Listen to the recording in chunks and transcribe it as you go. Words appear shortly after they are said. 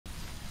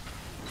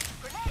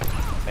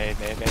Nade.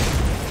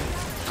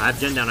 I have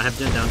gen down.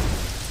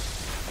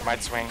 They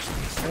might swing.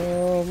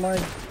 Oh my.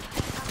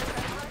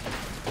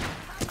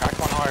 Crack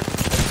one hard.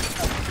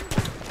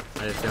 I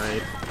just got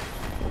 8.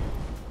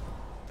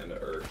 And the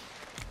earth.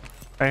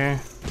 Right here.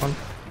 One.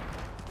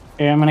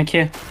 Here, I'm gonna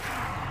kill.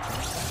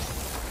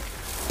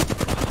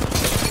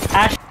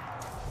 Ash.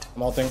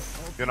 I'm ulting.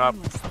 Good up.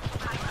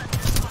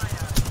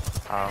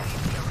 Oh.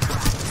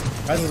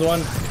 Rise is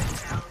 1.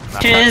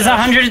 She is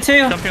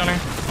 102. Dumping on her.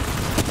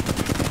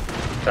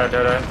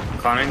 Die.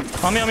 Climbing.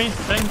 On me.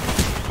 Thing.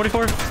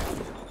 44.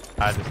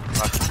 I just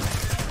fucking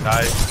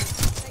died.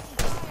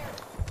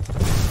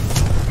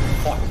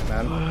 Fuck,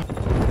 man.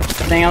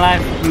 Staying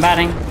alive. I'm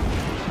batting.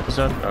 What's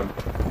up?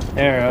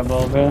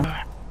 Terrible, bro.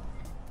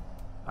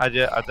 I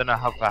don't know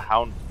how the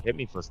hound hit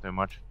me for so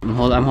much. I'm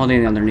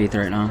holding underneath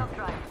right now.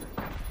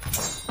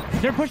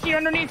 They're pushing you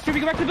underneath. Should we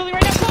go back to the building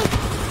right now, Cole?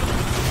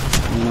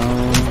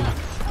 No.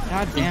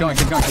 God Keep damn going.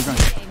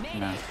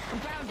 Yeah.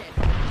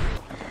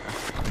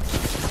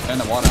 And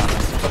the water on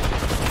us.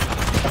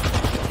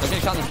 They're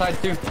getting shot on the side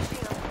too.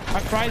 I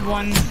tried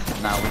one.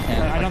 No, we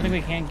can't. I don't think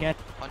we can get.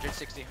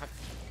 160.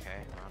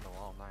 Okay, around the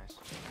wall. Nice.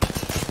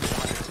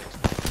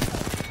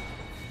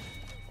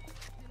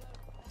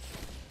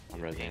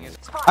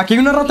 160. Aquí hay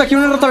una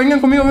rata, vengan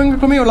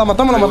conmigo, la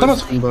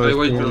matamos. Ay,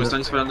 güey, pero me están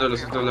disparando de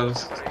los otros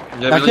lados.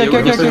 Ya Aquí.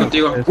 estoy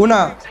contigo.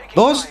 1,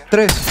 2,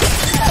 3.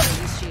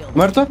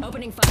 ¿Muerto?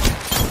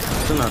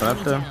 Es una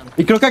rata.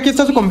 Y creo que aquí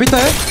está su compita,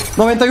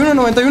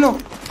 91.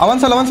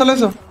 Avánzale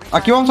eso.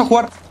 Aquí vamos a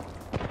jugar.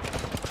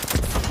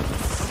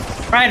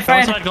 Right.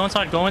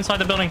 Go inside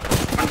the building.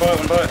 One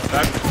bullet.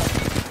 Back.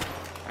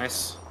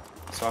 Nice.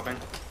 Swapping.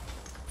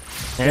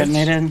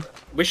 Detonated.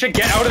 We should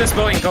get out of this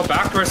building and go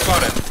back to our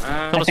spotted.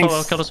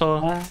 Kill the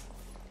solo.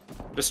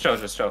 Just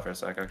chill for a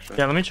sec, actually.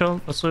 Yeah, let me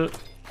chill. Let's loot.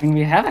 I mean,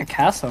 we have a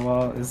castle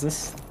wall. Is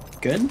this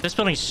good? This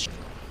building's.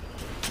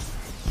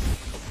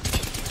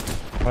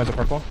 Why is it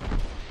purple?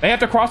 They have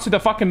to cross to the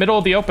fucking middle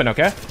of the open,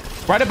 okay?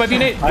 Right above you,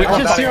 Nate.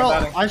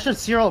 I should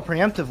serial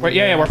preemptively. Wait,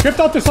 yeah, we're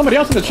crypto to somebody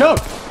else in the choke.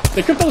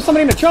 They crypto to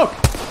somebody in the choke.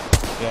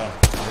 Yeah,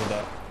 I heard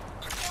that.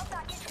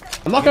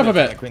 I'm locked up a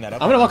bit. I'm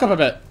gonna lock up a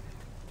bit.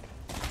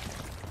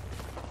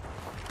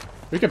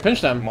 We can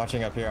pinch them. I'm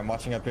watching up here.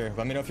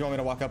 Let me know if you want me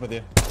to walk up with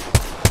you.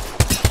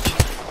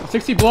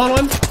 60 blue on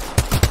one.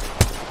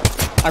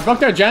 I broke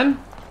their gen.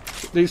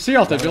 They sea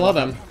ulted below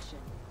them.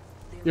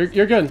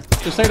 You're good.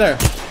 Just stay there.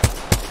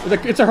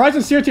 It's a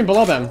Horizon Seer team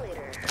below them.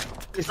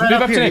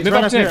 Move up to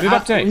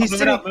Nate.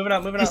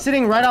 He's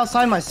sitting right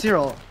outside my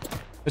serial.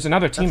 There's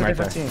another team right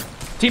there.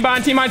 Team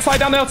behind. Slide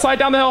down the hill.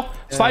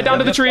 Slide down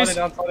to the trees.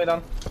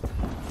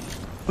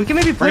 We can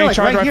maybe play like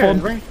right here.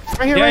 Right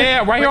here.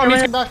 Yeah. Right here on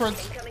me.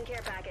 Backwards.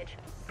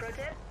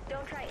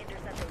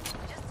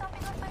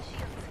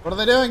 What are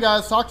they doing,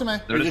 guys? Talk to me.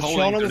 They're just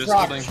chilling on this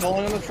rock.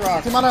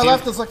 Team on our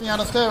left is looking at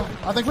us too.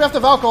 I think we have to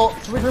Valkyl.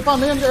 Should we group on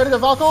me and get ready to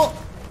Valkyl?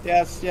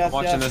 Yes.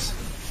 Watching this.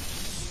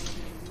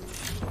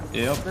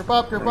 Yep. Group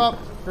up.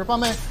 Group on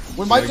me.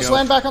 We might just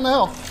land back on the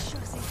hill.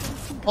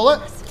 Pull it.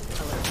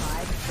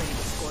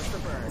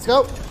 Let's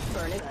go.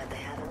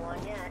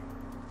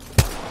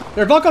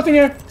 They're Valkyling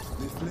here.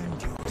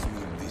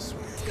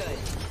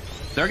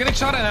 They're getting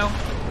shot at now.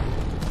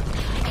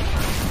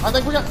 I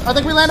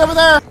think we land over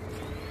there.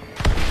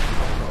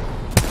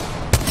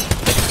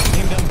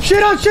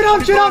 Shoot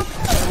on!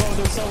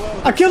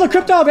 I killed a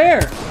crypto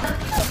there.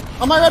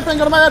 On my red ping.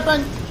 Go to my red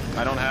ping.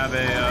 I don't have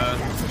a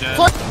jet.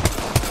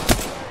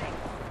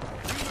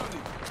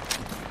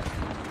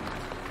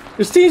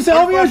 There's teams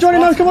over here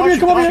joining us. Come over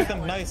here.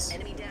 Nice.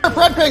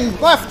 Red ping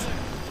left.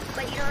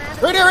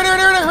 Right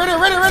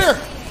here.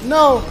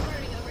 No.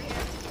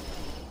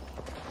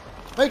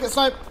 Make it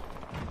snipe.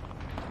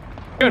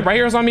 Good. Right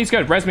here is on me. He's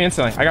good. Res me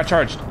instantly. I got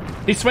charged.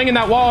 He's swinging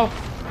that wall.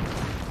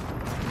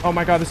 Oh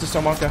my god, this is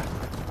so Monka.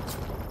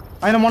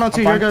 Item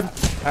 102. You're good.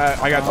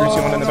 I got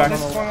 3-2-1 in the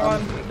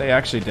back. They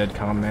actually did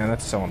come, man.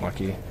 That's so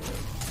unlucky.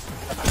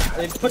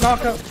 Put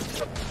knockup.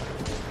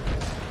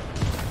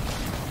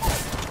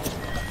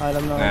 I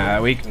don't know.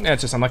 Nah,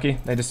 it's just unlucky.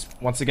 They just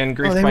once again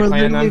griefed they by were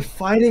playing literally them.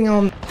 fighting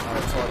on.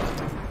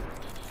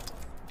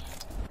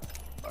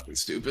 Fucking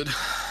stupid.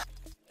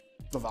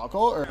 The Valkyl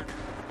or?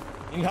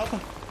 You need help?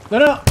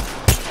 No.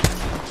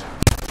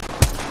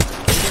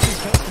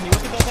 Can you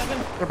look at those, Evan?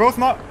 They're both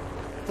not.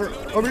 They're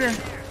over here.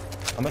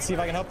 I'm gonna see if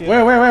I can help you.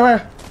 Where?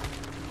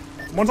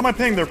 One's on my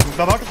ping. The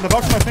Valk's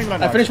on my ping right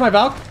now. I finished my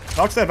Valk.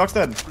 Valk's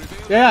dead.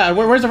 Yeah,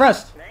 where's the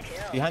rest?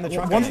 Behind the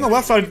truck. One's on the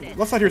left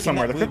side here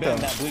somewhere. The crypto.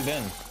 That blue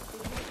bin.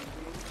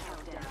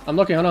 I'm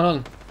looking. Hold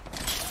on.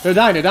 They're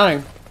dying.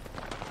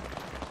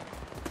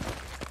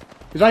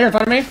 He's right here in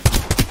front of me.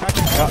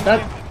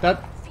 That.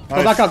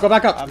 Nice. Go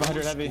back up. I have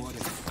 100 heavy. We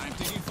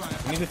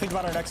need to think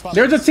about our next spot.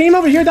 There's a team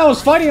over here that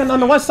was fighting on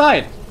the west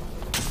side.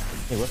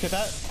 Hey, look at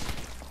that.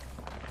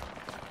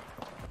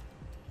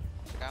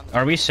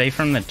 Are we safe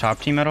from the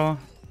top team at all?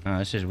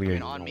 This is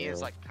weird. On me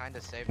is like kind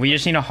of safe. We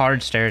just need a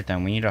hard stare at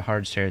them. We need a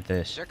hard stare at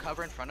this. Is there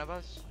cover in front of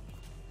us?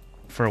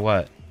 For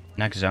what?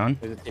 Next zone?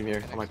 There's a team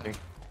here on my ping.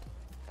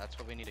 That's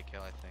what we need to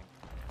kill, I think.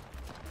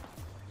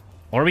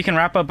 Or we can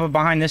wrap up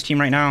behind this team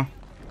right now.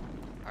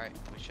 Alright,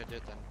 we should do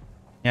it then.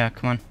 Yeah,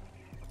 come on.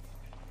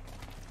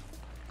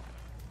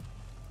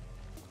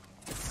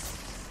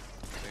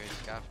 Very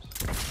scuffed.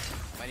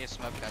 Might need to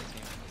smoke that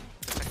team.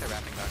 Looks like they're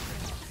wrapping back.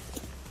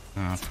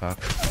 Oh, fuck.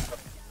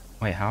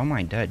 Wait, how am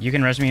I dead? You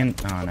can res me in...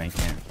 Oh, no, you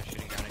can't.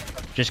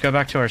 Just go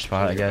back to our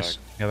spot, I guess.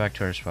 Go back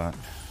to our spot.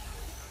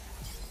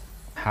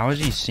 How is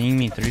he seeing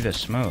me through the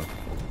smoke?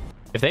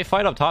 If they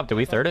fight up top, do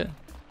we third it?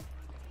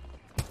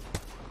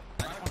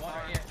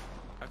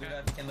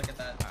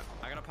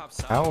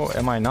 How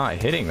am I not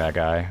hitting that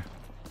guy?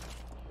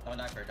 Don't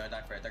die for it, don't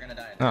die for it. They're gonna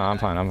die. No, I'm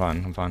fine, I'm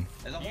fine, I'm fine.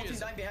 There's a whole team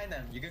dying behind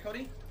them. You good,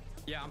 Cody?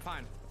 Yeah, I'm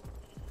fine.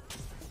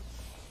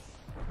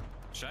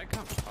 Should I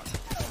come?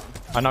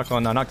 I knocked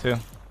one, I knocked two.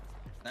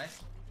 Nice.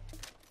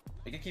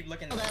 We can keep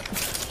looking.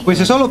 Pues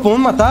eso lo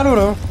podemos matar,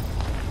 bro.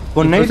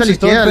 Con nades y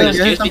todo. A la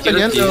izquierda están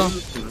peleando.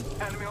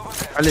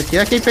 A la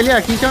izquierda que hay pelea,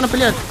 aquí se van a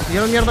pelear.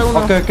 Hicieron mierda uno.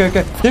 Ok.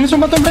 Tienes un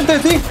vato enfrente de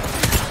ti.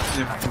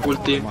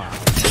 Ulti.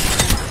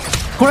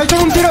 Horizon,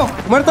 un tiro.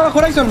 Muerto la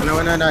Horizon. Bueno.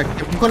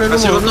 Con el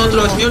humo.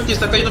 Otro, es mi ulti,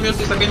 está cayendo mi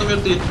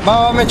ulti.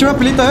 Va, me eché una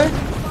pelita,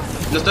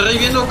 Lo está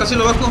reviviendo, casi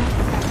lo bajo.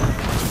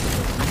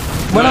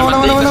 Buena.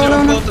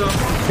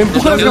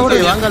 Empuja el cabrón.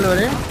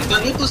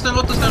 Están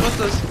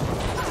rotos.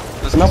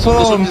 No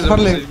puedo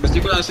empujarle. Me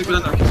estoy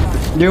curando.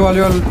 Llego.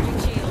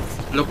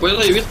 ¿Lo puedes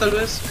revivir tal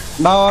vez?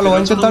 No, lo voy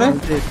a intentar,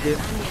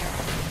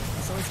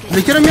 Le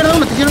hicieron mierda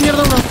uno,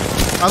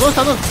 A dos.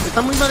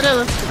 Están muy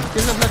madreados.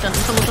 Tienen la placa, no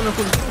estamos solo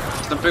full.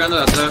 Están pegando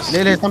de atrás.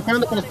 Le están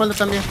pegando con la espalda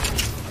también.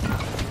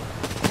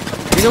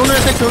 Tiene uno de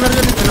techo, uno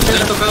arriba de la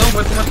piedra.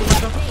 Muerto.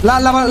 La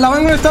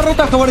vanguardia está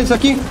rota, Jaguares,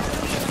 aquí.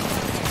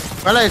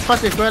 Juega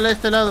despacio, juega de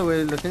este lado,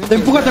 güey. Te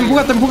empuja,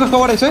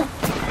 Jaguares,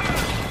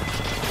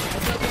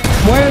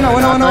 Buena.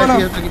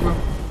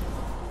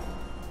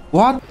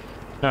 What?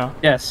 No.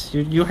 Yes,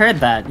 you heard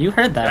that. Yeah.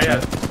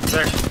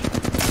 There.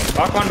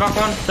 Back one.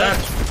 Dead.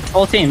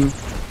 Whole team.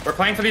 We're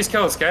playing for these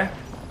kills, okay?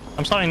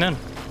 I'm starting in.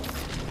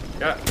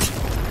 Yeah.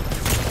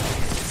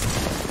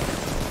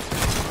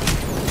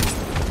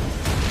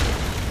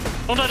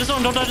 Don't die to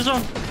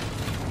zone.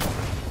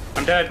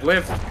 I'm dead.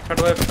 Live. Try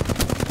to live.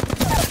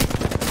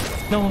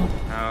 No.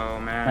 Oh,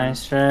 man.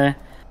 Nice try.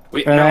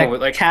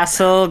 Like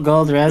castle,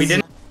 gold res. We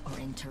didn't.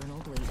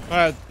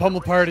 Alright,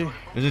 pummel party.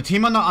 There's a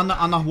team on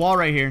the wall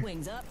right here.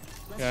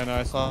 Yeah, no,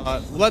 I saw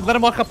it. Let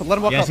him walk up.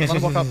 Yes.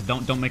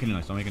 Don't make any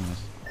noise.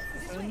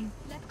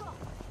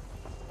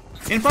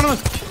 In front of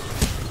us.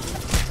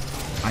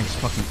 I just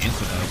fucking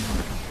answered that.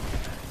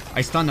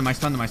 I stunned them. I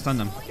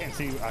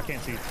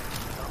can't see.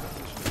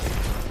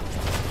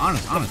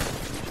 Honest.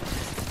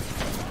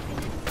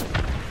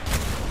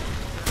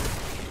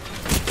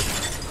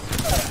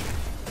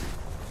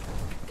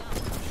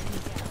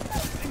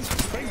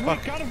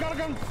 Got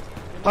him.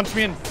 Punch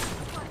me in.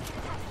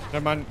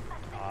 Never mind.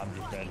 I'm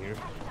just dead here.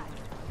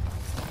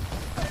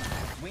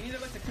 We need to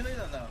look to kill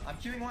them though. I'm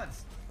queuing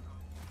once.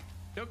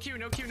 No Q.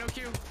 I'm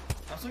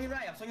swinging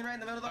right in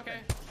the middle of the Okay.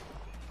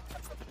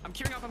 I'm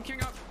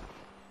queuing up.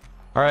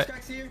 Alright.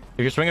 You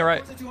can swing it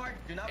right.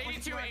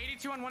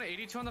 82 on one,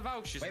 82 on the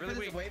Valk. She's really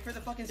weak. Wait for the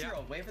fucking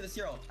zero. Wait for the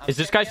zero. Is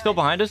this guy still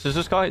behind us? Is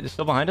this guy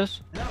still behind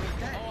us? No, he's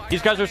dead.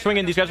 These guys are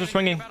swinging. We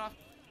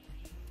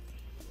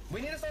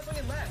need to start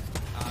swinging left.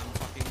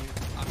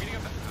 I'm getting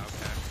up.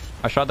 Okay.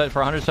 I shot that for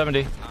 170.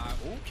 Okay.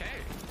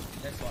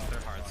 Their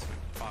hearts.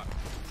 Fuck.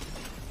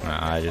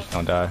 Nah, I just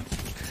don't die.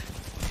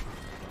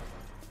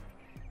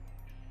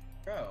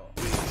 Bro.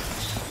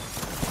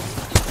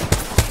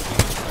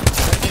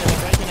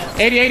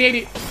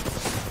 80.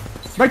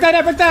 Break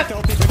that.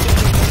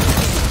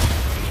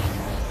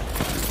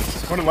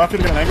 Going to left to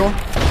get an angle.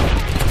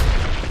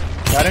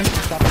 Got in. I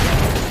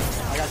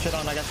got shit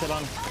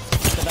on.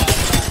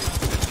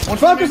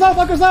 Focus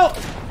out.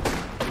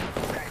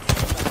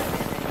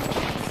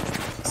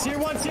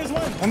 Sears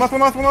one. One left.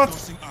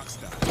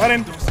 Got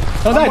in.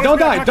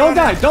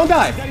 Don't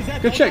die.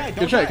 Good shit.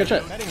 We're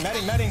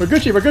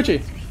Gucci.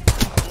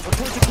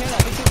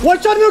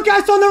 One shot new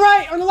guys on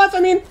the left, I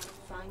mean.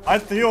 I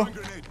have to heal.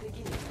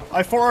 I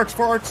have 4 arcs.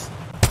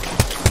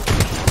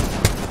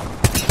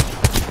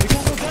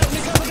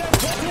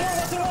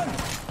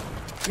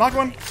 Knock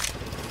one.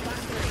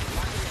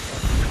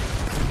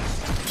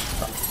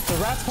 The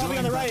rat's probably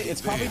on the right.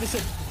 It's probably just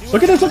a...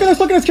 Look at this.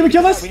 Can we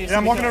kill this? Yeah,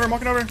 I'm walking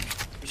over.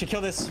 We should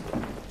kill this.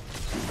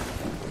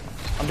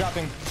 I'm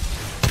dropping.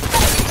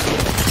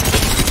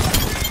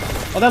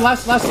 Oh, that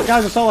last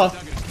guy's a solo.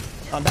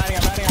 I'm batting.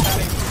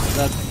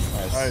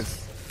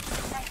 Nice.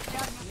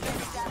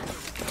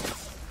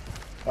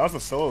 That was a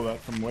solo that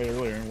from way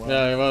earlier. Wow.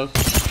 Yeah, it was.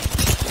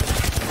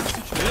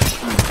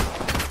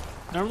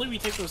 Normally we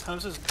take those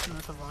houses.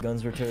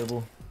 Guns were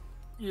terrible.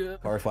 Yeah.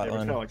 Power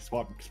flatline. Like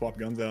swap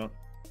guns out.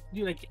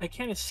 Dude, I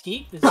can't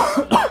escape this.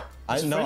 I know.